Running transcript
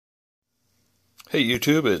Hey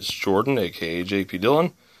YouTube, it's Jordan, aka JP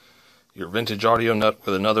Dillon, your vintage audio nut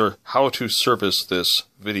with another how to service this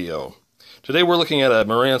video. Today we're looking at a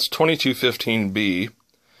Marantz 2215B,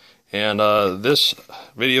 and this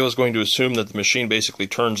video is going to assume that the machine basically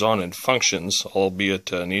turns on and functions,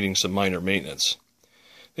 albeit needing some minor maintenance.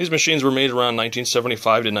 These machines were made around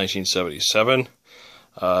 1975 to 1977,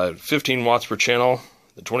 15 watts per channel.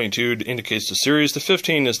 The 22 indicates the series, the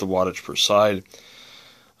 15 is the wattage per side.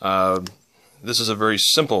 This is a very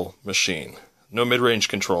simple machine. No mid-range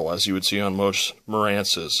control, as you would see on most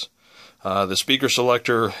Marantzes. The speaker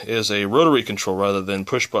selector is a rotary control rather than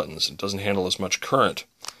push buttons. It doesn't handle as much current.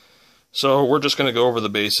 So we're just going to go over the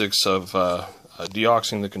basics of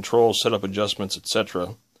deoxing the controls, setup adjustments,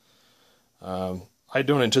 etc. I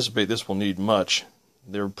don't anticipate this will need much.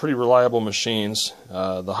 They're pretty reliable machines.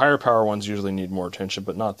 The higher power ones usually need more attention,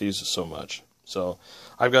 but not these so much. So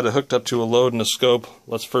I've got it hooked up to a load and a scope.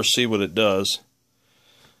 Let's first see what it does.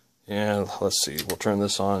 And let's see, we'll turn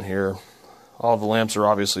this on here. All the lamps are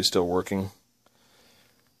obviously still working.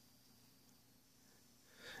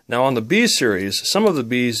 Now on the B series, some of the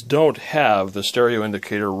Bs don't have the stereo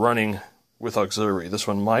indicator running with auxiliary. This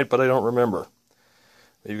one might, but I don't remember.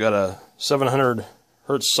 You've got a 700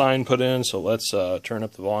 hertz sine put in, so let's turn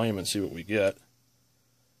up the volume and see what we get.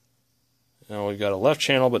 Now we've got a left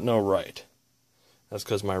channel but no right. That's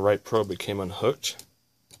because my right probe became unhooked.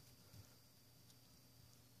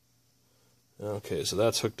 Okay, so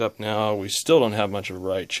that's hooked up now. We still don't have much of a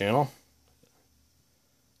right channel.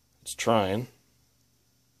 It's trying.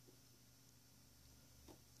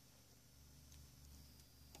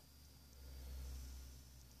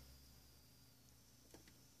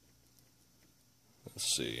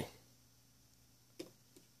 Let's see.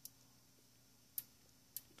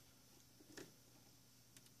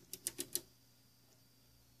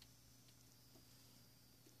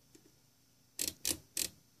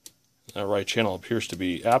 That right channel appears to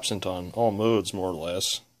be absent on all modes, more or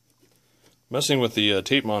less. Messing with the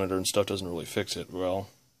tape monitor and stuff doesn't really fix it well.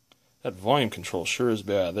 That volume control sure is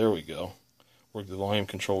bad. There we go. Work the volume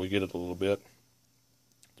control, we get it a little bit.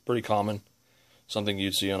 It's pretty common. Something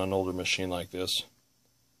you'd see on an older machine like this.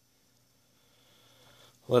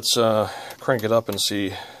 Let's crank it up and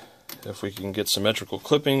see if we can get symmetrical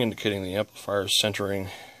clipping, indicating the amplifier is centering.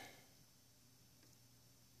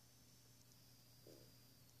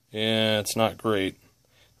 Yeah, it's not great.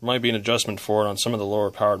 There might be an adjustment for it on some of the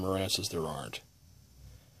lower powered Marantzes. There aren't.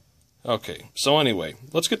 Okay, so anyway,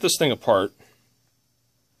 let's get this thing apart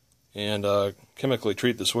and chemically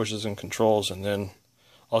treat the switches and controls, and then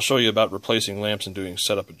I'll show you about replacing lamps and doing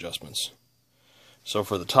setup adjustments. So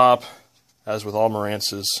for the top, as with all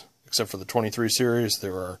Marantzes, except for the 23 series,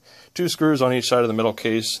 there are 2 screws on each side of the middle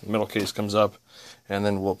case. The middle case comes up, and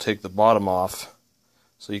then we'll take the bottom off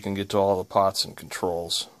so you can get to all the pots and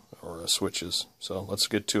controls, or switches. So let's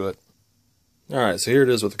get to it. Alright, so here it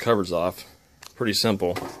is with the covers off. Pretty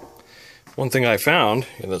simple. One thing I found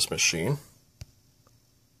in this machine,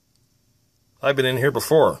 I've been in here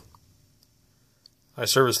before. I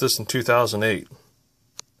serviced this in 2008.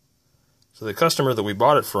 So the customer that we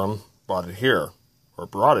bought it from bought it here, or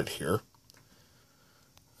brought it here.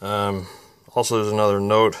 Also there's another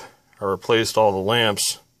note, I replaced all the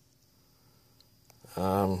lamps.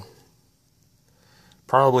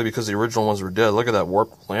 Probably because the original ones were dead. Look at that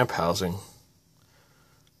warped lamp housing.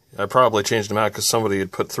 I probably changed them out because somebody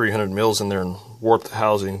had put 300 mils in there and warped the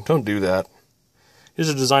housing. Don't do that. These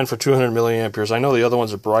are designed for 200 milliamperes. I know the other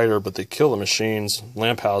ones are brighter, but they kill the machine's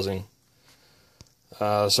lamp housing.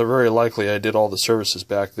 So very likely I did all the services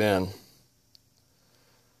back then.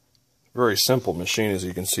 Very simple machine, as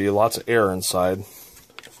you can see. Lots of air inside.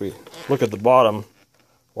 If we look at the bottom,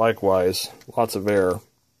 likewise, lots of air.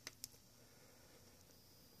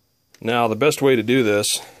 Now, the best way to do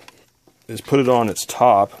this is put it on its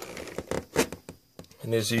top.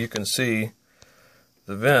 And as you can see,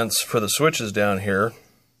 the vents for the switches down here,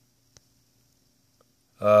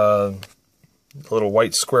 the little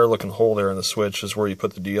white square looking hole there in the switch is where you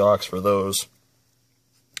put the deaux for those.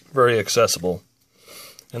 Very accessible.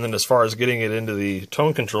 And then as far as getting it into the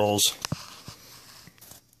tone controls,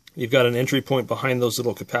 you've got an entry point behind those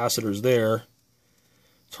little capacitors there.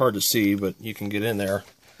 It's hard to see, but you can get in there.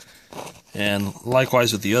 And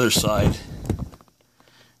likewise with the other side,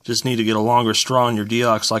 just need to get a longer straw in your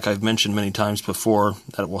deaux, like I've mentioned many times before.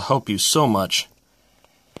 That will help you so much.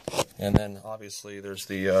 And then obviously there's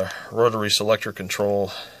the rotary selector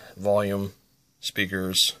control, volume,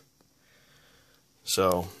 speakers.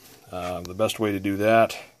 So the best way to do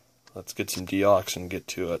that, let's get some deaux and get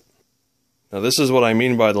to it. Now this is what I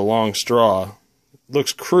mean by the long straw. It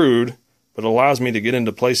looks crude, but but it allows me to get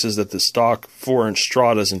into places that the stock 4-inch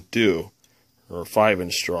straw doesn't do, or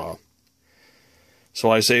 5-inch straw.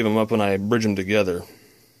 So I save them up and I bridge them together.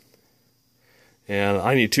 And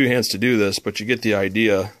I need 2 hands to do this, but you get the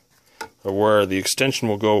idea of where the extension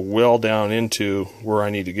will go well down into where I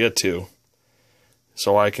need to get to.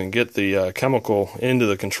 So I can get the chemical into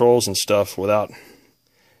the controls and stuff without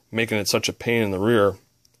making it such a pain in the rear.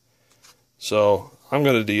 So I'm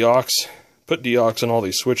going to put deox on all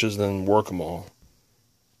these switches, then work them all.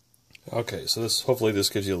 Okay, so hopefully this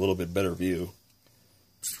gives you a little bit better view.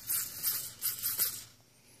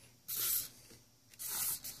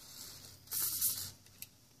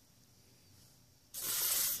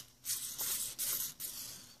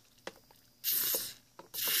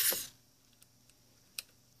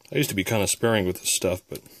 I used to be kind of sparing with this stuff,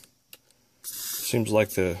 but it seems like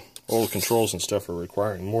the old controls and stuff are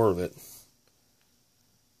requiring more of it.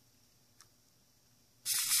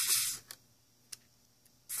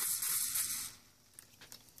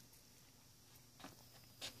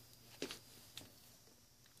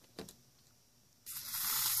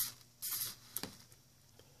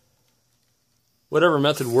 Whatever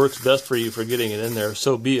method works best for you for getting it in there,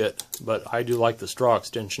 so be it, but I do like the straw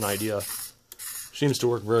extension idea. Seems to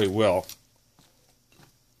work very well.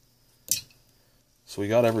 So we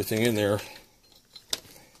got everything in there.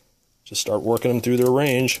 Just start working them through their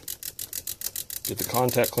range. Get the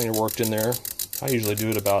contact cleaner worked in there. I usually do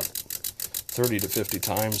it about 30 to 50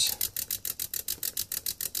 times.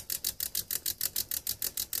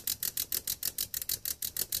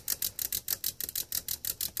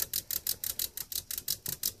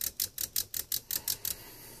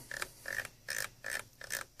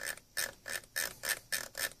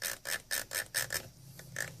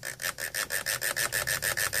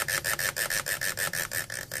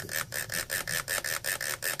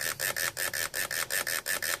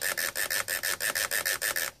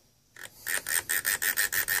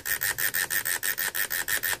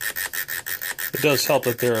 It does help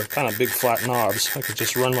that they're kind of big flat knobs. I could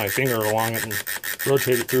just run my finger along it and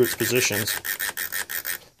rotate it through its positions.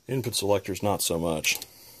 Input selectors, not so much.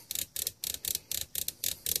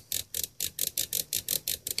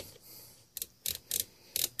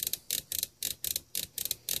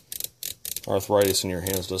 Arthritis in your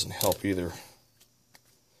hands doesn't help either.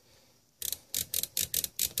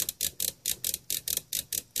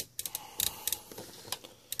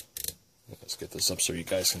 Let's get this up so you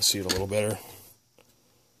guys can see it a little better.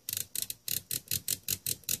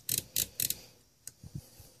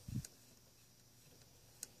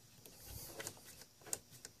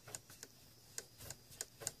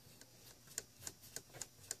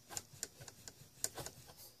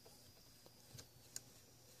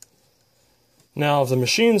 Now, if the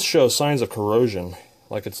machines show signs of corrosion,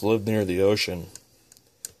 like it's lived near the ocean,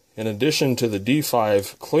 in addition to the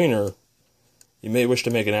D5 cleaner, you may wish to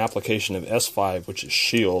make an application of S5, which is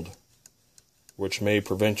shield, which may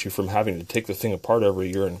prevent you from having to take the thing apart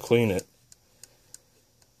every year and clean it.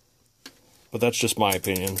 But that's just my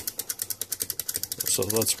opinion. So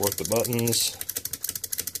let's work the buttons.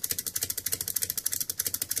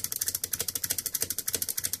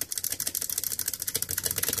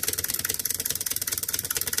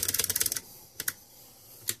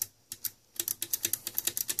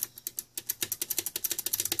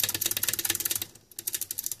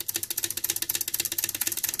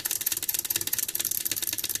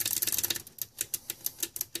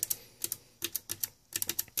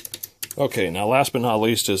 Okay, now last but not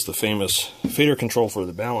least is the famous fader control for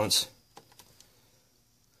the balance.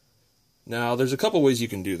 Now, there's a couple ways you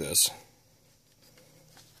can do this.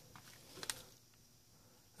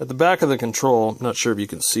 At the back of the control, I'm not sure if you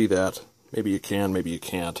can see that. Maybe you can, maybe you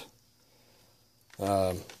can't.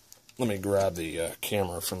 Let me grab the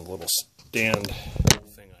camera from the little stand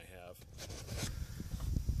thing I have.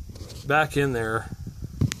 Back in there,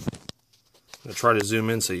 I'm going to try to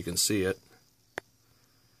zoom in so you can see it.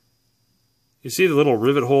 You see the little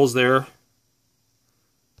rivet holes there?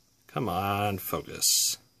 Come on,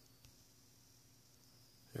 focus.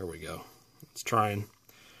 There we go. Let's try and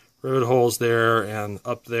rivet holes there and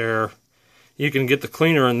up there. You can get the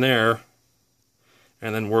cleaner in there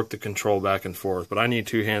and then work the control back and forth, but I need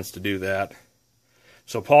 2 hands to do that.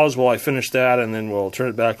 So pause while I finish that, and then we'll turn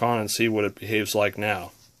it back on and see what it behaves like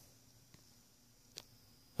now.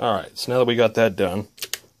 Alright, so now that we got that done,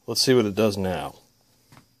 let's see what it does now.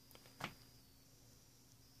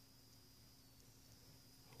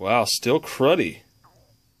 Wow, still cruddy.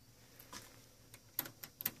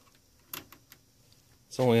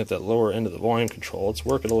 It's only at that lower end of the volume control. Let's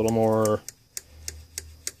work it a little more.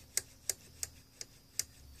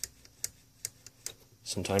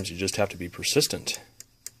 Sometimes you just have to be persistent.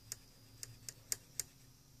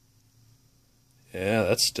 Yeah,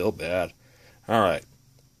 that's still bad. Alright,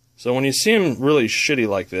 so when you see them really shitty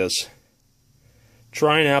like this,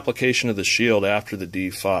 try an application of the shield after the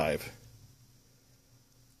D5.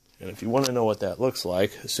 And if you want to know what that looks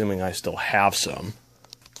like, assuming I still have some,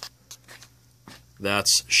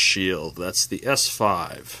 that's shield. That's the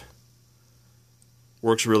S5.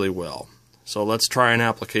 Works really well. So let's try an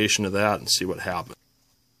application of that and see what happens.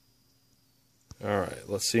 Alright,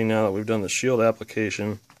 let's see now that we've done the shield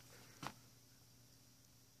application.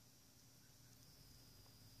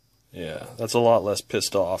 Yeah, that's a lot less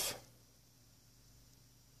pissed off.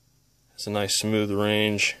 It's a nice smooth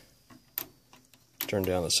range. Turn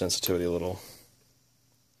down the sensitivity a little.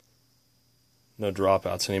 No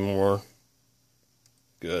dropouts anymore.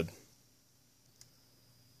 Good.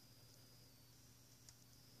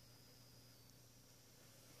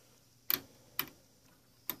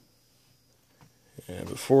 And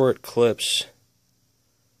before it clips,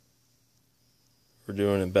 we're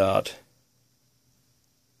doing about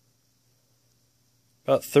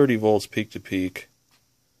 30 volts peak to peak.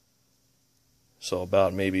 So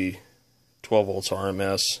about maybe 12 volts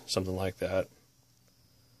RMS, something like that.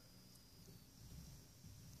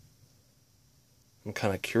 I'm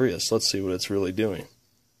kind of curious. Let's see what it's really doing.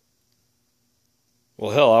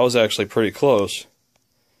 Well, hell, I was actually pretty close.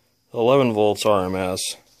 11 volts RMS.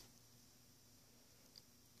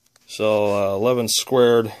 So 11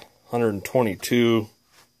 squared, 122.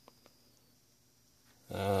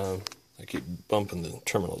 I keep bumping the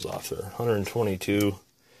terminals off there. 122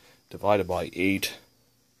 divided by 8.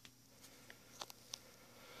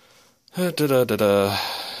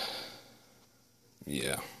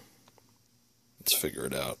 Yeah. Let's figure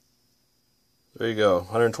it out. There you go.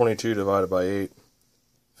 122 divided by 8.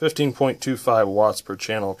 15.25 watts per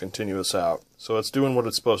channel continuous out. So it's doing what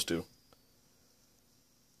it's supposed to.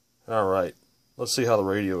 Alright. Let's see how the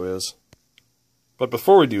radio is. But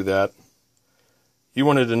before we do that, you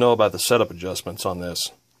wanted to know about the setup adjustments on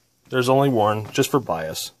this. There's only one, just for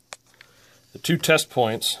bias. The two test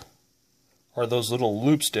points are those little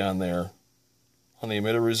loops down there on the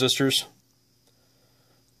emitter resistors.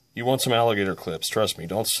 You want some alligator clips, trust me,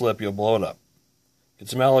 don't slip, you'll blow it up. Get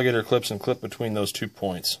some alligator clips and clip between those 2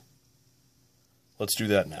 points. Let's do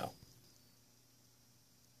that now.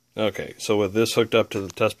 Okay, so with this hooked up to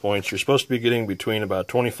the test points, you're supposed to be getting between about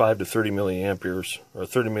 25 to 30 milliamperes, or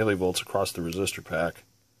 30 millivolts across the resistor pack,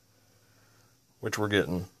 which we're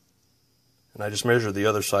getting. And I just measured the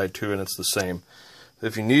other side too, and it's the same.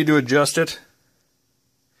 If you need to adjust it,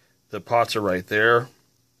 the pots are right there.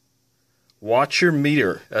 Watch your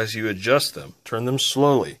meter as you adjust them. Turn them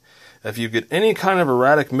slowly. If you get any kind of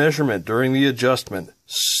erratic measurement during the adjustment,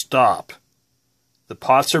 stop. The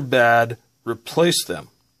pots are bad, replace them.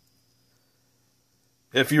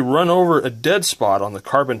 If you run over a dead spot on the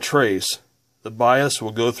carbon trace, the bias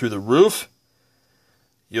will go through the roof.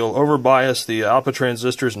 You'll overbias the output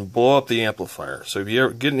transistors and blow up the amplifier. So if you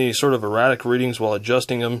ever get any sort of erratic readings while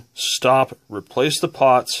adjusting them, stop, replace the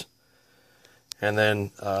pots, and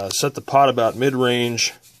then set the pot about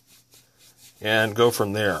mid-range and go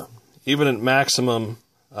from there. Even at maximum,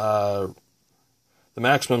 the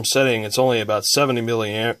maximum setting, it's only about 70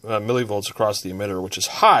 millivolts across the emitter, which is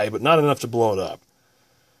high, but not enough to blow it up.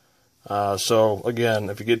 So again,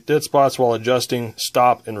 if you get dead spots while adjusting,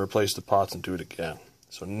 stop and replace the pots and do it again.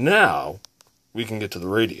 So now we can get to the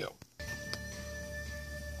radio.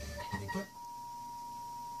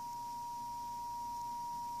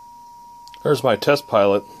 There's my test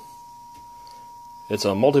pilot. It's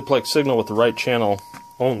a multiplex signal with the right channel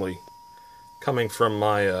only, coming from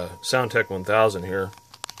my Soundtech 1000 here.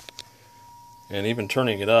 And even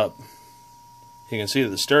turning it up, you can see that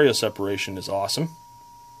the stereo separation is awesome.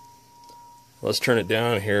 Let's turn it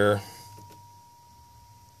down here.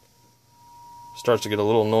 Starts to get a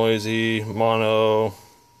little noisy, mono.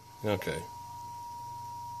 Okay.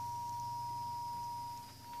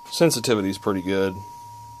 Sensitivity's pretty good.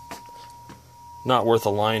 Not worth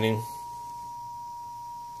aligning.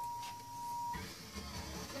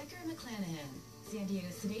 San Diego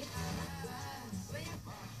City.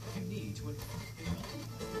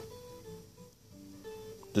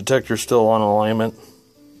 Detector's still on alignment.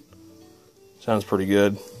 Sounds pretty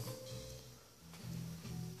good.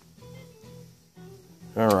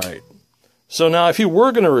 Alright. So now if you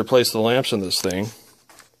were going to replace the lamps in this thing,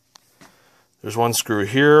 there's one screw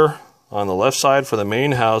here on the left side for the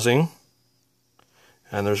main housing,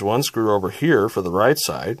 and there's one screw over here for the right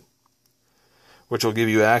side, which will give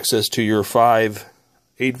you access to your 5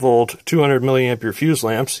 8-volt 200 milliampere fuse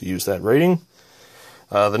lamps. Use that rating.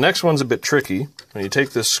 The next one's a bit tricky. When you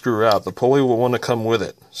take this screw out, the pulley will want to come with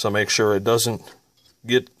it, so make sure it doesn't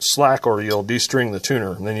get slack or you'll de-string the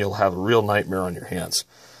tuner, and then you'll have a real nightmare on your hands.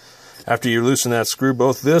 After you loosen that screw,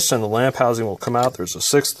 both this and the lamp housing will come out. There's a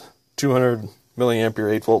 6th 200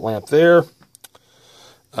 milliampere 8-volt lamp there.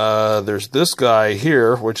 There's this guy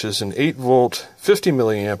here, which is an 8-volt 50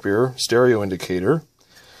 milliampere stereo indicator.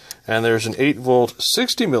 And there's an 8-volt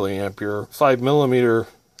 60 milliampere 5mm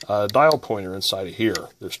dial pointer inside of here.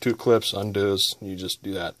 There's 2 clips, undoes, you just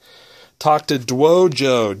do that. Talk to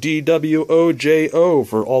Dwojo, D-W-O-J-O,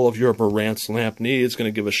 for all of your Marantz lamp needs. Going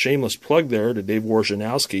to give a shameless plug there to Dave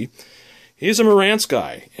Warjanowski. He's a Marantz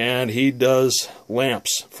guy, and he does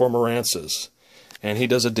lamps for Marantzes. And he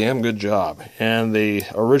does a damn good job. And the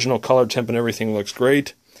original color temp and everything looks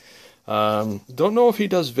great. Don't know if he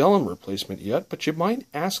does vellum replacement yet, but you might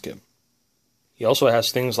ask him. He also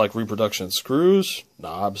has things like reproduction screws,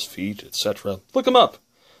 knobs, feet, etc. Look him up.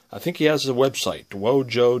 I think he has a website,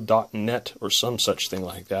 dwojo.net or some such thing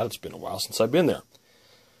like that. It's been a while since I've been there.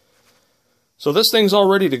 So this thing's all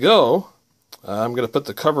ready to go. I'm going to put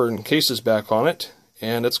the cover and cases back on it,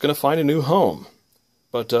 and it's going to find a new home.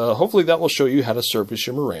 But hopefully that will show you how to service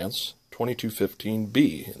your Marantz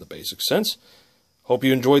 2215B in the basic sense. Hope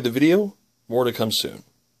you enjoyed the video. More to come soon.